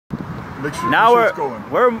make sure, now it's going.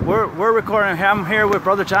 we're recording. I'm here with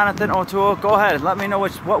Brother Jonathan O'Toole. Go ahead, let me know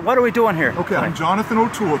what are we doing here? Okay, I'm Jonathan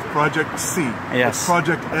O'Toole with Project C. Yes. It's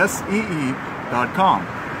projectsee.com.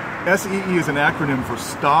 SEE is an acronym for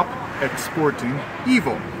Stop Exporting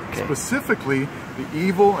Evil. Okay. Specifically, the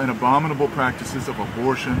evil and abominable practices of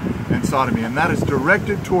abortion and sodomy, and that is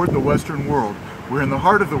directed toward the Western world. We're in the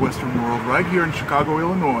heart of the Western world, right here in Chicago,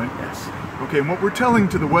 Illinois. Yes. Okay, and what we're telling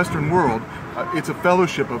to the Western world, it's a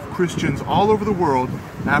fellowship of Christians all over the world,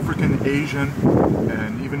 African, Asian,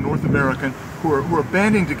 and even North American, who are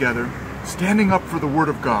banding together, standing up for the Word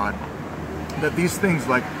of God, that these things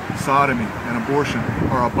like sodomy and abortion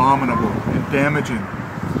are abominable and damaging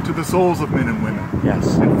to the souls of men and women.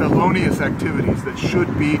 Yes. And felonious activities that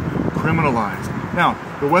should be criminalized. Now,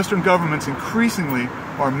 the Western governments increasingly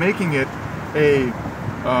are making it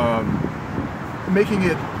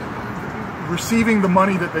receiving the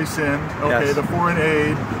money that they send, okay, yes, the foreign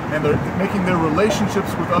aid, and they're making their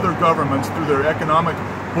relationships with other governments through their economic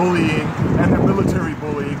bullying and their military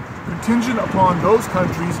bullying contingent upon those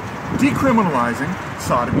countries decriminalizing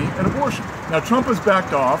sodomy and abortion. Now, Trump has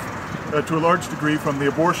backed off to a large degree from the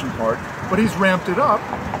abortion part, but he's ramped it up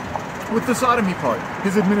with the sodomy part.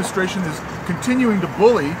 His administration is continuing to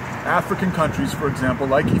bully African countries, for example,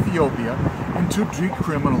 like Ethiopia, into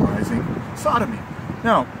decriminalizing sodomy.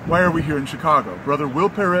 Now, why are we here in Chicago? Brother Will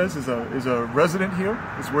Perez is a resident here.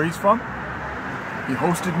 This is where he's from. He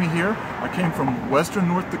hosted me here. I came from Western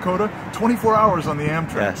North Dakota, 24 hours on the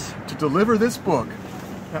Amtrak, yes, to deliver this book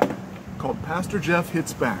called Pastor Jeff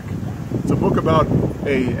Hits Back. It's a book about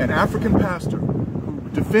an African pastor who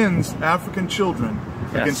defends African children,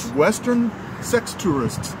 yes, against Western sex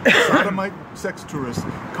tourists, Sodomite sex tourists,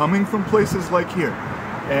 coming from places like here.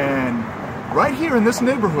 And right here in this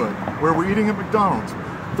neighborhood where we're eating at McDonald's,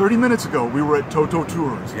 30 minutes ago we were at Toto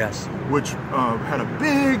Tours, yes, which had a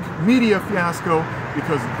big media fiasco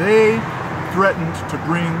because they threatened to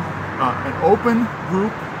bring an open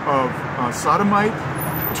group of Sodomite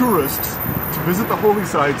tourists to visit the holy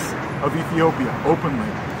sites of Ethiopia openly.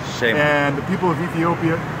 Shame. And the people of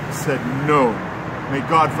Ethiopia said no, may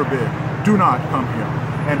God forbid, do not come here.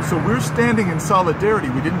 And so we're standing in solidarity.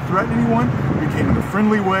 We didn't threaten anyone. We came in a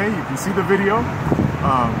friendly way. You can see the video.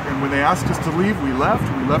 And when they asked us to leave, we left.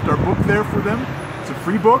 We left our book there for them. It's a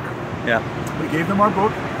free book. Yeah. We gave them our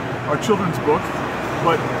book, our children's book.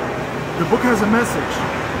 But the book has a message.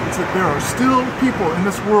 It's that there are still people in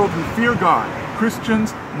this world who fear God.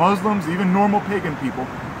 Christians, Muslims, even normal pagan people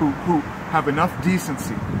who have enough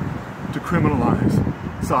decency to criminalize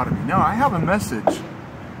sodomy. Now, I have a message.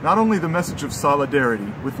 Not only the message of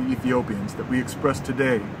solidarity with the Ethiopians that we expressed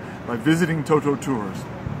today by visiting Toto Tours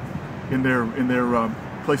in their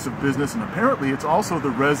place of business, and apparently it's also the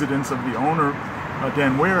residence of the owner,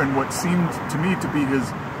 Dan Ware, and what seemed to me to be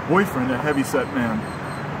his boyfriend, a heavyset man,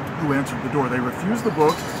 who answered the door. They refused the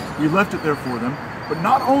book. We left it there for them. But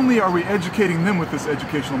not only are we educating them with this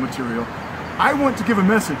educational material, I want to give a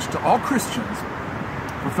message to all Christians,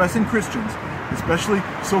 professing Christians, especially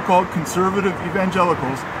so-called conservative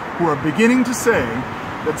evangelicals, who are beginning to say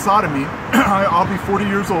that sodomy, I'll be 40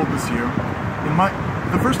 years old this year, in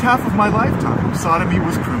the first half of my lifetime, sodomy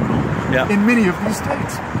was criminal, yeah, in many of these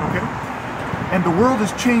states, okay? And the world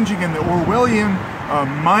is changing, and the Orwellian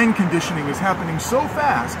mind conditioning is happening so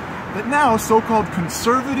fast that now so-called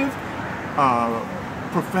conservative,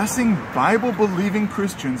 professing, Bible-believing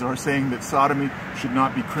Christians are saying that sodomy should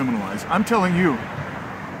not be criminalized. I'm telling you,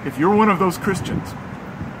 if you're one of those Christians,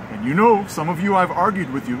 and you know, some of you I've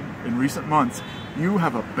argued with you in recent months, you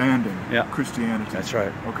have abandoned, yeah, Christianity. That's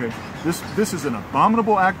right. Okay? This is an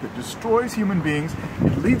abominable act that destroys human beings.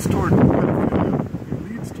 It leads toward pedophilia. It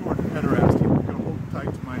leads toward pederasty. I'm going to hold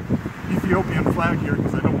tight to my Ethiopian flag here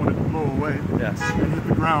because I don't want it to blow away, yes, and hit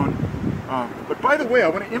the ground. But by the way, I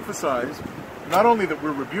want to emphasize not only that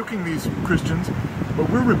we're rebuking these Christians, but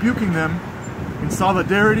we're rebuking them in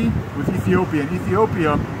solidarity with Ethiopia. And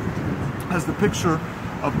Ethiopia has the picture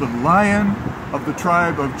of the lion of the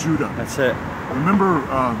tribe of Judah. That's it. Remember,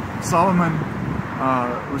 Solomon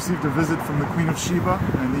received a visit from the Queen of Sheba,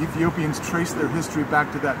 and the Ethiopians traced their history back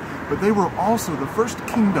to that. But they were also the first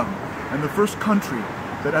kingdom and the first country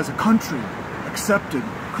that as a country accepted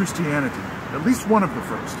Christianity. At least one of the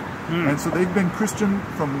first. And so they've been Christian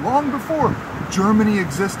from long before Germany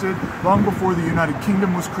existed, long before the United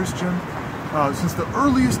Kingdom was Christian, since the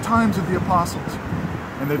earliest times of the apostles.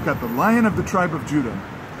 And they've got the Lion of the tribe of Judah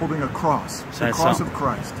holding a cross, the cross of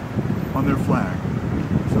Christ, on their flag.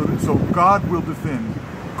 So God will defend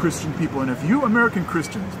Christian people. And if you American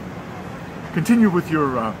Christians continue with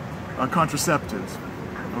your contraceptives,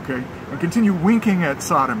 okay, and continue winking at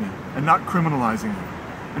sodomy and not criminalizing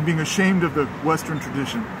it, and being ashamed of the Western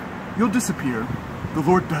tradition, you'll disappear. The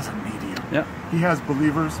Lord doesn't need you. Yeah. He has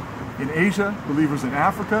believers in Asia, believers in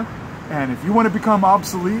Africa, and if you want to become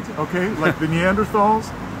obsolete, okay, like the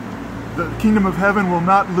Neanderthals, the kingdom of heaven will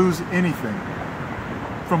not lose anything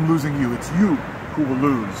from losing you. It's you who will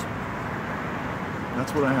lose.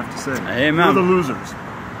 That's what I have to say. Amen. You're the losers.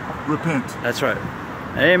 Repent. That's right.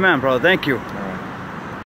 Amen, brother. Thank you. All right.